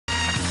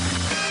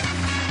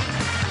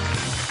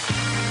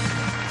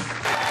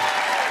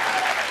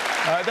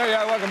There you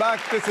are, welcome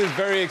back. This is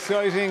very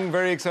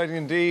exciting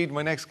indeed.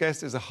 My next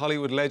guest is a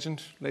Hollywood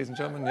legend, ladies and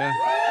gentlemen, yeah.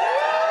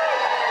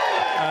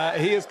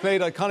 He has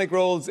played iconic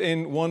roles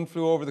in One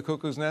Flew Over the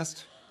Cuckoo's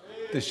Nest,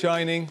 The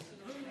Shining,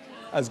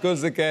 As Good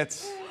as It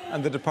Gets,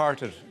 and The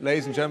Departed.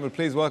 Ladies and gentlemen,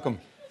 please welcome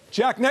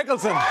Jack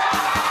Nicholson.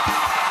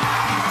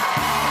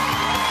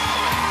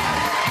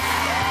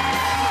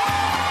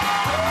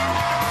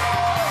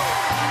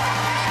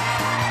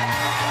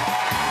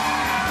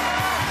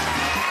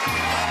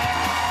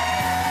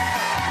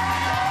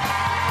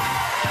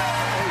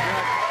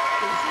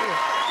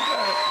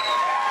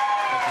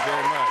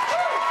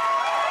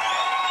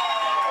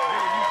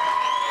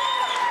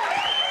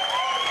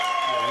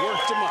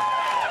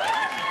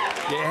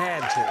 You had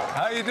to.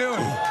 How you doing?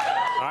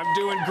 I'm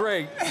doing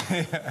great.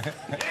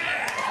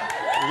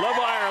 Love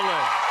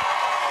Ireland.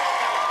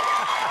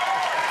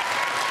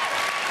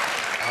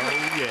 Oh,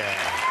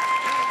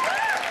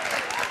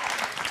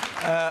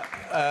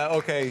 yeah.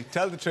 OK,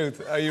 tell the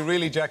truth. Are you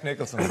really Jack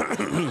Nicholson?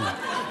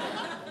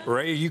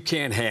 Ray, you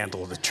can't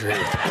handle the truth.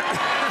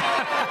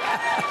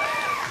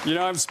 You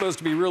know, I'm supposed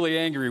to be really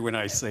angry when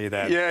I say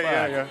that.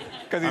 Yeah.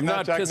 Because I'm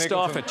not pissed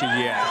off at you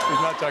yet. He's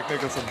not Jack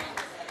Nicholson.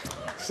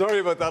 Sorry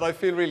about that. I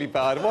feel really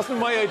bad. It wasn't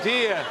my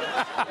idea.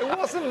 It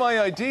wasn't my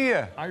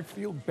idea. I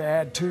feel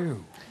bad,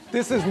 too.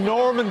 This is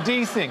Norman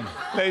Deasing,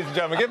 ladies and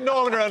gentlemen. Give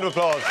Norman a round of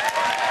applause.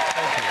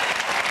 Thank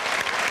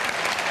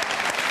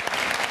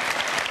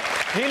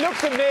you. He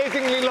looks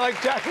amazingly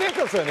like Jack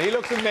Nicholson. He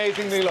looks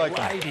amazingly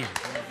like him.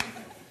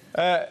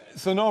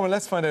 So, Norman,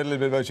 let's find out a little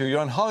bit about you. You're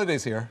on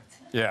holidays here.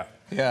 Yeah.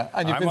 Yeah,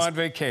 and I'm on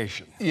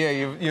vacation. Yeah,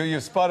 you've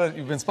been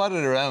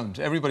spotted around.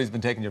 Everybody's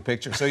been taking your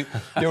picture. So you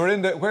were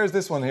in the. Where's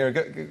this one here?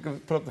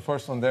 Put up the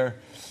first one there.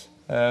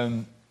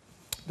 There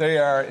you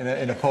are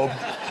in a pub.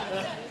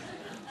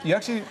 You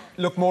actually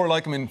look more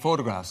like him in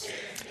photographs.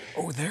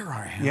 Oh, there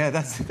I am. Yeah,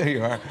 there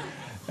you are.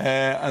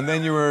 And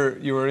then you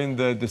were in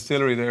the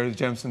distillery there, the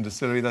Jameson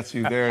Distillery. That's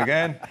you there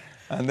again.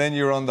 And then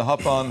you were on the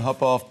hop-on,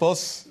 hop-off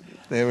bus.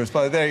 They were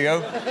spotted. There you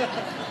go.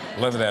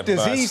 Love that Does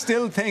bus. he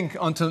still think,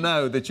 until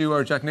now, that you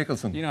are Jack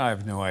Nicholson? You know, I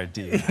have no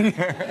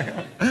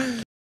idea.